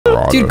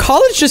Dude,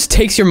 college just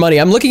takes your money.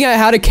 I'm looking at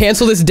how to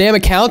cancel this damn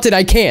account and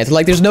I can't.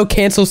 Like, there's no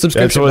cancel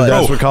subscription.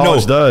 That's what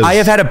college does. I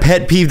have had a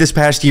pet peeve this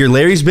past year.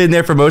 Larry's been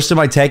there for most of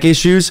my tech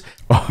issues.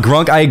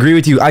 Grunk, I agree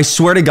with you. I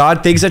swear to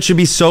God, things that should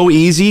be so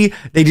easy,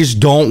 they just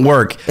don't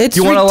work. It's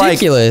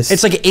ridiculous.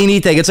 It's like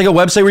anything. It's like a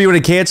website where you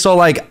want to cancel,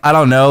 like, I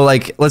don't know,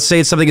 like, let's say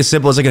it's something as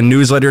simple as like a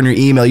newsletter in your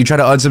email. You try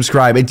to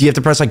unsubscribe. You have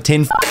to press like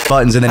 10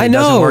 buttons and then it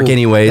doesn't work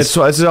anyways.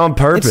 It's on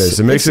purpose.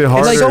 It makes it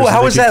harder. Like, so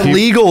how is that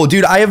legal?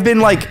 Dude, I have been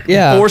like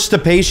forced to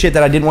pay shit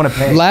that I didn't want to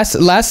pay.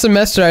 Last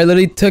semester, I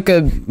literally took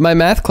my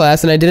math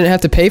class and I didn't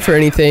have to pay for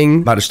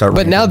anything. About to start.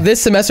 But now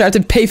this semester, I have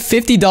to pay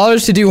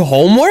 $50 to do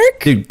homework?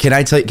 Dude, can I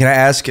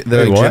ask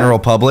the general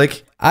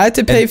public? I had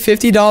to pay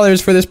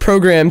 $50 for this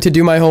program to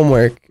do my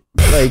homework.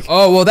 Like,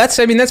 oh, well, that's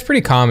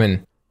pretty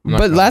common.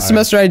 But last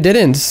semester I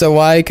didn't, so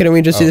why couldn't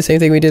we just do the same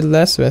thing we did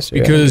last semester?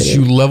 Because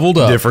you leveled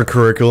up. Different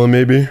curriculum,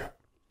 maybe?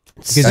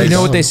 Because you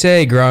know what they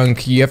say,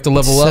 Grunk, you have to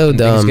level up and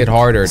things get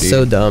harder, dude.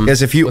 So dumb.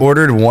 Because if you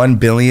ordered 1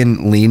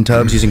 billion lean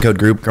tubs using code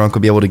group, Grunk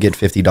will be able to get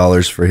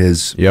 $50 for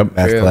his math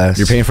class.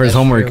 You're paying for his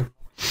homework.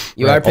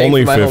 You are paying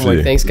for my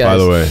homework. Thanks, guys.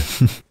 By the way.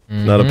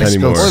 Not a penny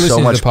more.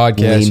 So much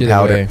lean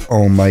powder.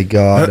 Oh my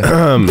God.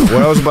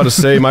 What I was about to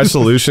say, my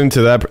solution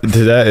to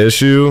that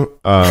issue,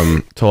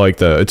 to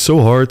like it's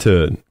so hard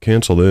to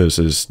cancel this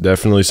is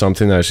definitely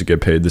something that I should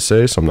get paid to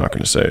say, so I'm not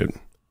going to say it.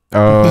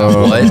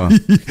 Oh,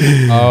 what?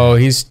 Oh,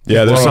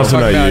 there's something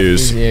I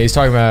use. He's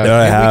talking about.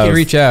 We can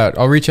reach out.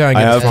 I'll reach out and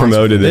get I have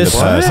promoted this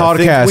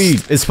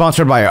podcast is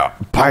sponsored by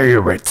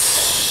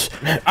pirates.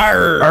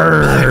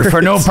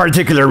 For no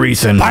particular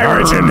reason.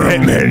 Pirates and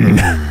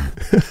hitmen.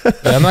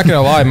 Yeah, I'm not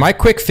gonna lie. My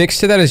quick fix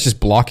to that is just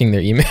blocking their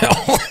email.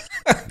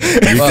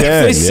 If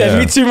they send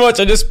me too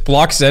much, I just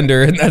block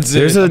sender, and that's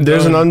it.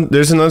 There's an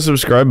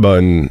unsubscribe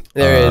button.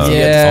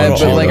 There is,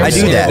 but like I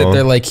do that.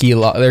 They're like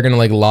they're gonna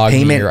like log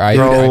payment, your IP.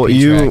 Bro,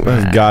 you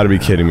have got to be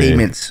kidding me.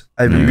 Payments.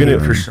 I've been doing it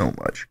for so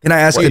much. Can I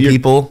ask the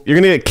people? You're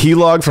gonna get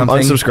keylog from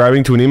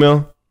unsubscribing to an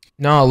email?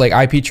 No, like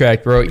IP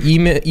track, bro.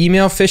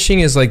 Email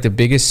phishing is like the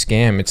biggest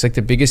scam. It's like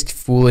the biggest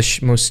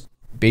foolish, most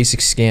basic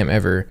scam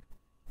ever.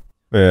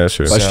 Yeah,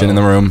 sure. Question in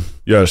the room.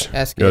 Yes.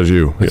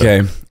 You. Okay.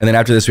 And then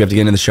after this, we have to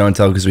get into the show and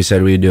tell because we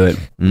said we'd do it.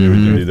 We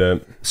do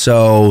that.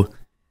 So,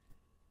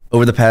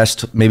 over the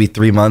past maybe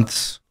 3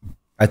 months,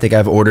 I think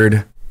I've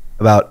ordered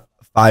about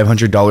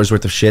 $500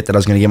 worth of shit that I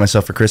was going to get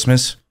myself for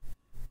Christmas.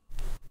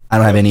 I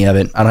don't have any of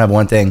it. I don't have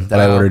one thing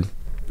that I ordered.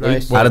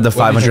 Nice. Out of the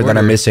 500 that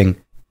I'm missing.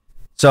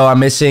 So, I'm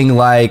missing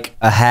like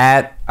a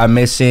hat. I'm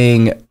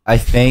missing, I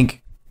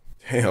think,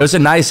 it was a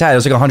nice hat. It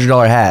was like a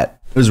 $100 hat.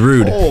 It was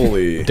rude.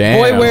 Holy damn!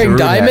 Boy wearing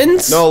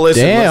diamonds? No,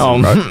 listen.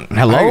 Damn. Listen,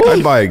 Hello.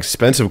 I buy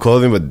expensive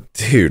clothing, but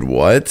dude,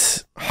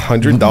 what?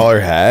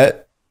 $100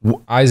 hat?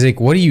 Isaac,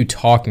 what are you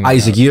talking about?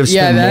 Isaac, you have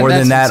spent more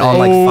than that on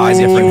like 5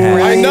 different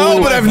hats. I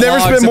know, but I've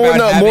never spent more than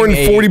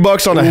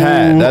 $40 on a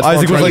hat. That's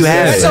Isaac was like, you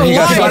have. You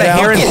got a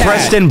Heron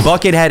Preston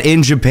bucket hat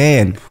in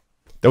Japan.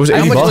 That was $80.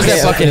 How much was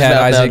that bucket hat,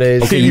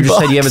 Isaac? Okay, you just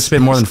said you haven't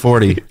spent more than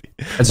 40.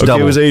 That's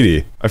double. It was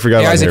 80. I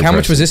forgot. Hey, Isaac, how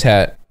much was this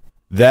hat?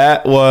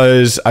 That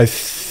was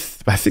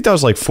I think that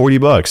was like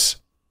 $40.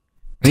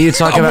 We need to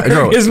talk about,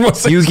 bro,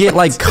 you get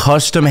like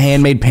custom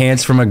handmade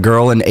pants from a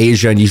girl in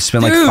Asia and you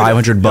spend like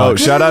 $500. Oh,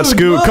 shout out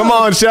Scoot. Come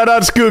on, shout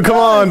out Scoot. Come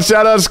on,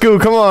 shout out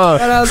Scoot. Come on.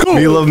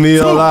 Me love me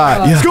a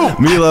lot.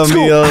 Me love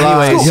me a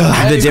lot. Anyways,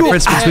 the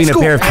difference between a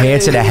pair of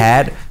pants and a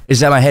hat is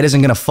that my head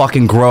isn't gonna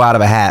fucking grow out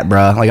of a hat,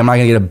 bro. Like I'm not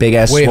gonna get a big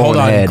ass swollen hold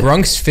on. head.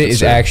 Grunk's fit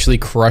is actually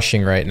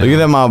crushing right now. Look at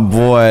that, my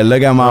boy.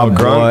 Look at my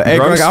boy. Hey,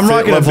 Grunk, I'm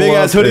rocking a big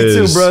ass hoodie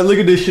too, bro. Look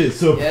at this shit.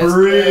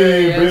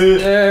 Supreme,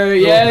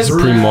 Yes,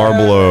 Supreme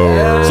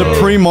Marlboro.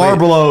 Supreme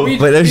Marlboro.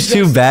 But those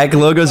two back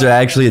logos are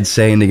actually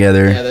insane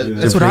together. Yeah,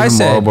 that's what I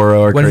said.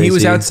 When he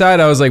was outside,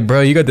 I was like,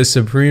 bro, you got the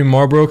Supreme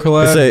Marlboro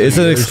collab? It's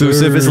an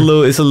exclusive. It's a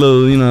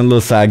little, you know, a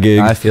little side gig.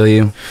 I feel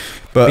you.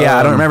 But yeah,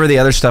 I don't remember the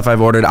other stuff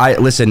I've ordered.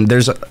 Listen,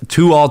 there's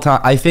 2 all-time.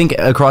 I think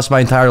across my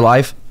entire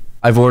life,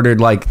 I've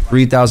ordered like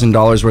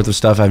 $3,000 worth of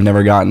stuff I've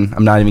never gotten.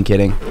 I'm not even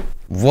kidding.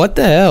 What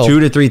the hell? 2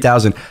 to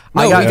 3,000.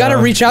 No, we gotta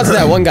reach out to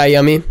that one guy,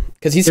 Yummy,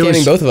 because he's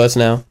scamming both of us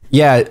now.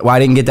 Yeah, well, I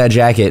didn't get that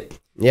jacket.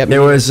 Yep.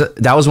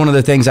 That was one of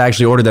the things I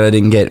actually ordered that I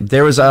didn't get.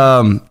 There was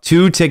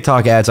 2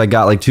 TikTok ads I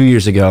got like 2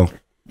 years ago,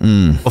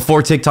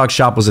 before TikTok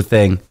Shop was a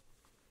thing,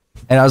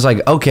 and I was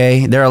like,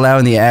 okay, they're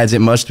allowing the ads. It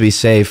must be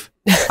safe.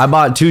 I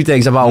bought 2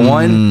 things. I bought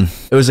one.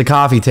 It was a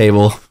coffee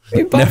table.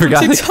 Never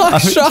got TikTok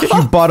Shop.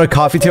 You bought a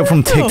coffee table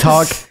from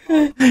TikTok?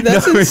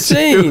 That's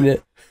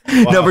insane.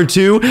 Wow. Number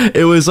 2,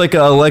 it was like an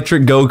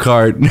electric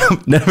go-kart.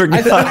 Never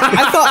got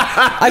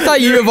I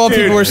thought you of all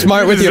people were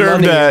smart with your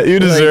money. You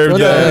deserved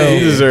that. You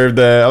deserved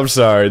that. I'm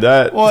sorry.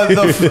 What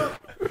the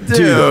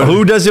Dude,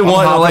 who doesn't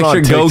want an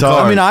electric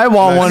go-kart? I mean, I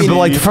want one, but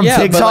like from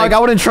TikTok, like, I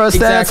wouldn't trust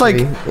that. It's like,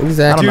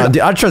 exactly. I don't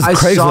know. I trust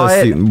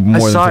Craigslist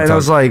more than TikTok. And I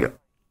was like,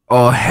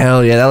 oh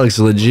hell yeah, that looks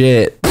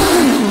legit.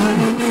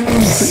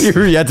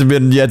 you had to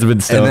been and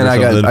then I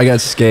got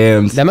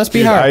scammed. That must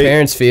be how our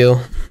parents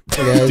feel.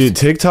 Dude,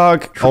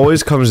 TikTok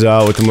always comes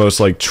out with the most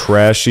like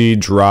trashy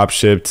drop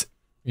shipped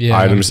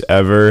items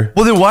ever.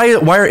 Well, then why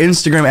are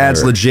Instagram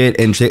ads legit?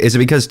 And is it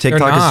because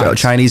TikTok is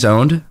Chinese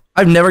owned?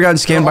 I've never gotten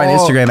scammed by an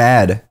Instagram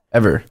ad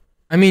ever.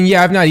 I mean,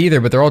 yeah, I've not either,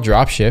 but they're all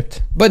drop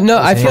shipped. But no,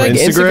 I feel like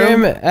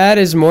Instagram ad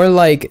is more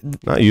like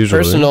not usually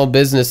personal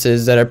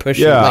businesses that are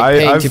pushing, like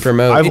paying to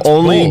promote. I've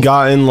only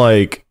gotten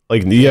like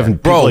you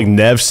haven't like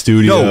Nev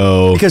Studio.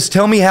 No, because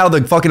tell me how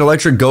the fucking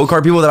electric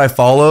go-kart people that I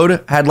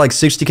followed had like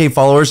 60K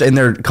followers and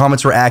their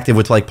comments were active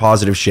with like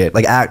positive shit,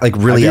 like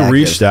really. Have you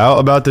reached out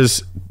about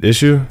this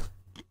issue?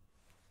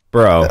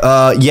 Bro.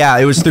 Yeah,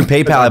 it was through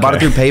PayPal. I bought it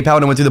through PayPal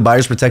and I went through the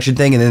buyer's protection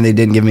thing and then they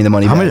didn't give me the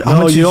money back.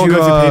 How much you don't go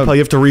through PayPal, you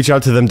have to reach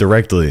out to them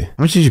directly. How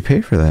much did you pay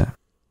for that?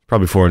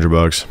 Probably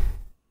 $400.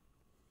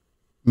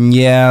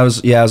 Yeah, it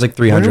was like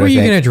 300. When were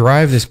you gonna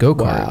drive this go-kart?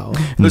 Wow.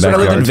 It was when I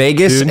lived in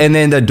Vegas, dude. And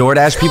then the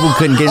DoorDash people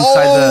couldn't get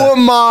inside Oh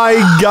my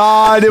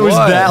god, it was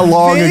that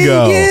long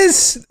ago.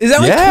 Vegas? Is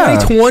that like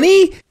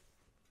 2020?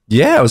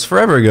 Yeah, it was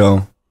forever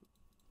ago.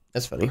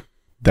 That's funny.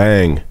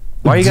 Dang.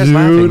 Why are you guys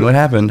laughing? What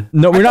happened?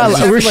 No, we're not.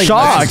 We're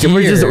shocked.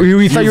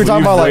 We thought you were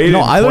talking about like. No,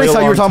 I literally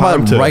thought you were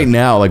talking about right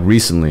now, like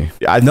recently.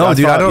 No,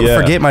 dude, I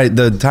don't forget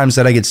the times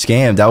that I get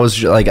scammed. That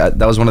was like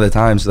that was one of the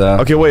times though.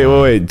 Okay,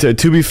 wait.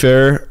 To be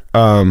fair,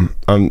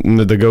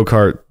 the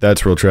go-kart,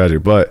 that's real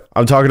tragic. But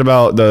I'm talking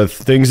about the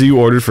things that you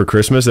ordered for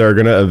Christmas that are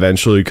gonna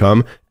eventually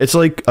come. It's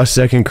like a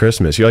second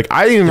Christmas. You're like,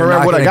 I didn't even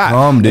remember what I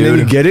got. Dude. And then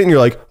you get it, and you're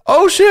like,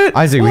 oh shit.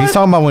 Isaac, he's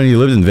talking about when he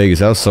lived in Vegas.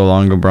 That was so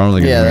long ago, bro.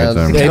 Like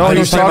No,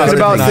 he's talking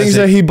about things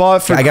that he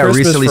bought for Christmas. I got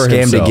recently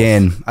scammed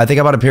again. I think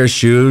I bought a pair of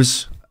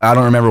shoes. I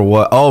don't remember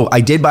what. Oh,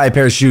 I did buy a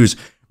pair of shoes.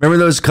 Remember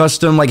those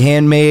custom, like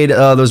handmade,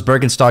 those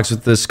Birkenstocks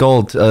with the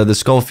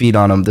skull feet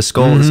on them, the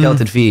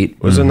skeleton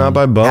feet. Was it not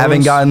by Bones?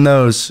 Haven't gotten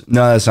those.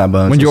 No, that's not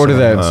Bones. When did you order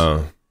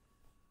that?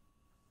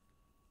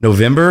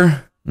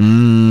 November.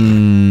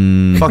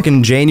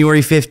 Fucking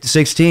January 5th,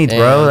 16th,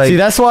 bro. Like, see,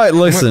 that's why.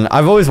 Listen,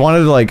 I've always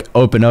wanted to like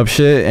open up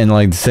shit and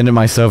like send it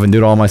myself and do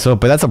it all myself,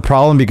 but that's a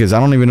problem because I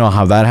don't even know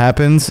how that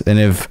happens. And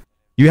if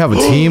you have a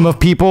team of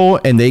people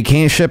and they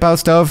can't ship out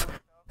stuff,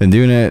 then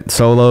doing it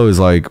solo is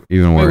like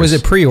even worse. Wait, was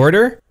it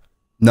pre-order?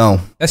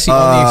 No, that's the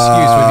only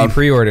excuse would be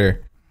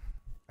pre-order.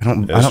 I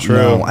don't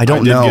know. I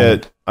don't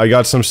know. I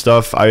got some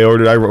stuff. I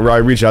ordered. I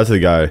reached out to the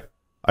guy.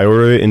 I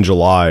ordered it in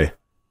July,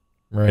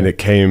 and it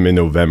came in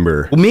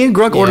November. Well, me and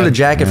Grunk ordered a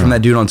jacket from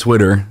that dude on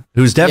Twitter,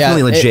 who's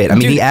definitely legit. I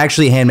mean, he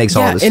actually hand makes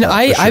all this stuff. And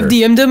I've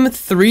DM'd him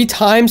 3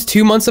 times,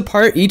 2 months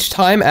apart, each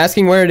time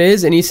asking where it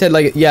is, and he said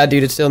like, yeah,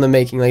 dude, it's still in the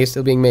making. Like, it's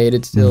still being made.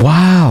 It's still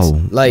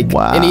And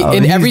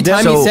every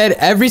time he said,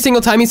 every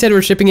single time he said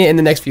we're shipping it in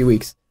the next few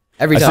weeks.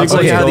 Every time.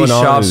 That's how these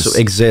shops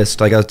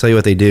exist. Like, I'll tell you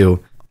what they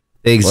do.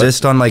 They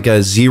exist on like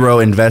a zero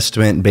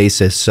investment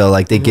basis. So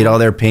like they get all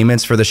their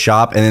payments for the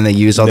shop and then they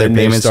use all their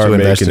payments to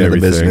invest in the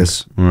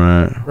business.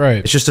 Right.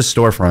 It's just a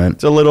storefront.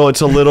 It's a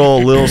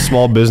little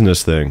small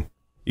business thing.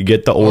 You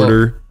get the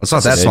order. It's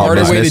not that small.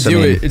 It's the smart way to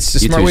do it. It's the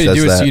smart way to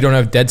do it so you don't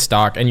have dead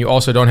stock and you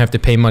also don't have to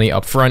pay money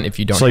up front if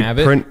you don't have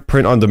it.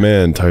 Print on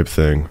demand type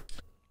thing.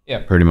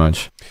 Yeah. Pretty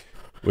much.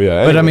 Well,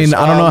 yeah, but I mean,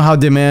 I don't know how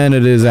demand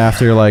it is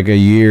after like a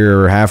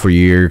year or half a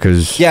year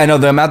because no,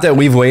 the amount that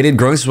we've waited,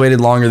 Grunk's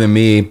waited longer than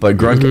me, but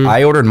Grunk,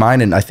 I ordered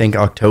mine in I think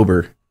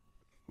October.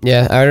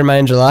 Yeah, I ordered mine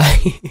in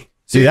July.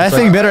 See, that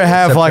thing better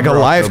have like a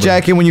life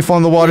jacket when you fall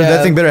in the water.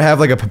 That thing better have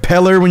like a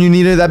propeller when you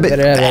need it. That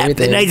better have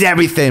everything. It needs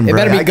everything, bro. It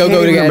better be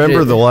go-go to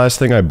remember the last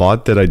thing I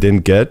bought that I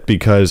didn't get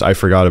because I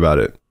forgot about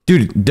it.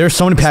 Dude, there's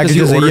so many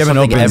packages that you haven't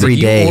opened every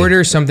day. You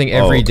order something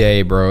every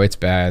day, bro. It's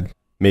bad.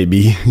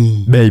 Maybe.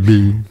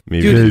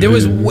 Dude, it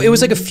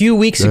was like a few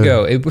weeks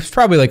ago. It was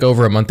probably like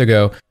over a month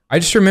ago. I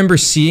just remember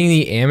seeing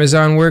the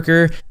Amazon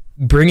worker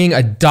bringing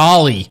a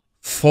dolly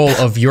full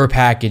of your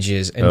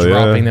packages and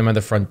dropping them at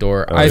the front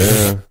door.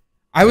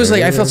 I was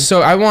like, I felt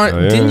so.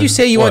 Didn't you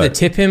say you wanted to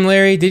tip him,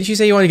 Larry? Didn't you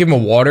say you wanted to give him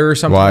a water or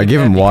something? Well, I gave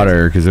him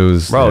water because it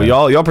was. Bro,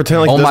 y'all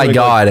pretend like. Oh my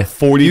god, like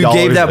 $40. You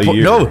gave that.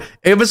 No,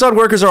 Amazon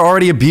workers are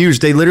already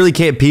abused. They literally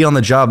can't pee on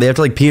the job. They have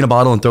to like pee in a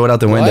bottle and throw it out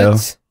the window.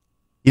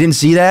 You didn't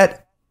see that?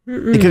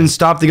 They couldn't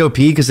stop to go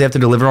pee because they have to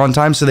deliver on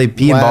time, so they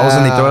pee in bottles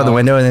and they throw it out the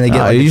window, and then they get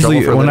like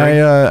usually when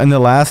I in the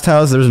last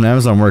house there was an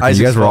Amazon worker.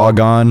 You guys were all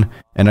gone,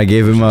 and I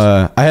gave him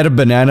I had a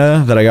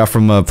banana that I got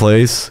from a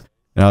place,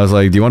 and I was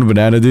like, "Do you want a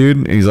banana, dude?"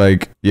 And he's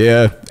like,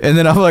 "Yeah." And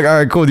then I'm like, "All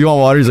right, cool. Do you want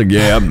water?" He's like,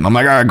 "Yeah." I'm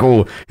like, "All right,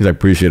 cool." He's like,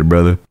 "Appreciate it,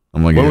 brother."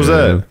 I'm like, "What was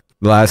that?"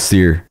 Last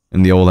year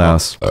in the old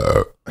house.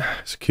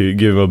 It's cute.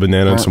 Give him a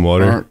banana and some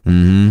water.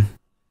 Dude,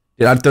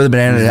 I'd throw the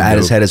banana at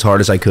his head as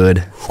hard as I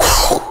could.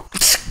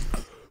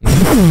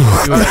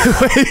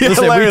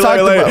 Listen, Larry,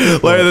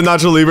 the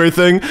Nacho Libre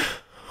thing.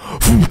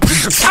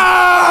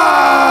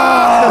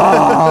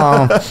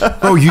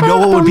 Bro, you know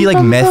what would be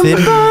like method?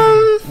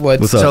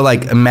 What's so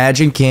like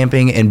imagine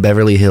camping in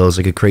Beverly Hills,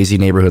 like a crazy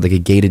neighborhood, like a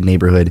gated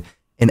neighborhood,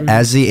 and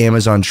as the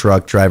Amazon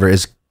truck driver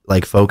is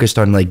like focused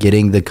on like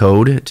getting the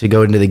code to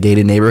go into the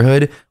gated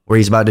neighborhood where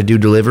he's about to do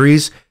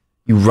deliveries,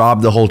 you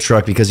rob the whole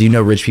truck because you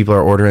know rich people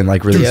are ordering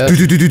like really. I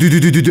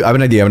have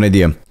an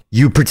idea.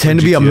 You pretend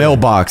to be a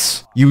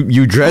mailbox.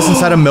 You dress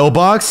inside a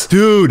mailbox,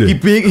 dude. He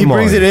brings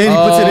it in, he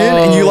puts it in,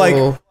 and you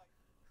like.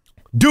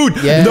 Dude,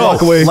 Yeah. no,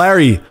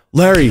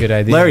 Larry, Good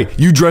idea. Larry,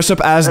 you dress up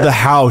as the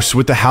house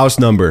with the house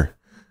number.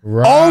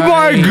 Right. Oh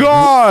my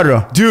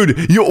god, dude!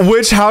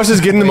 Which house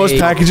is getting the most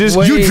packages?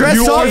 You dress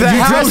you up. are the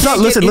You house. dress up.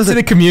 Listen, Into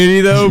the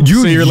community though.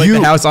 So you're like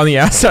the house on the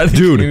outside of the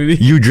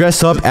community. You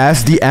dress up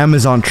as the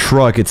Amazon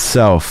truck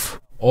itself.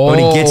 When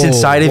he gets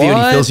inside of you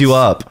and he fills you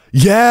up.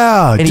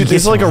 Yeah, And he dude,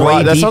 gets it's like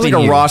way that deep sounds like in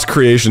a you. Ross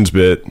Creations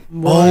bit.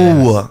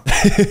 Oh.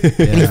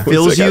 And he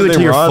fills What's that you guy's until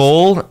name, you're Ross?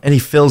 full, and he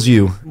fills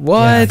you.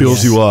 What?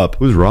 Fills you up.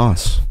 Who's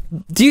Ross?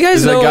 Do you guys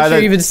Is that know guy what that-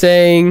 you're even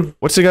saying?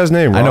 What's the guy's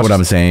name? I know Ross? what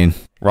I'm saying.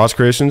 Ross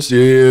Creations.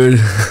 Dude.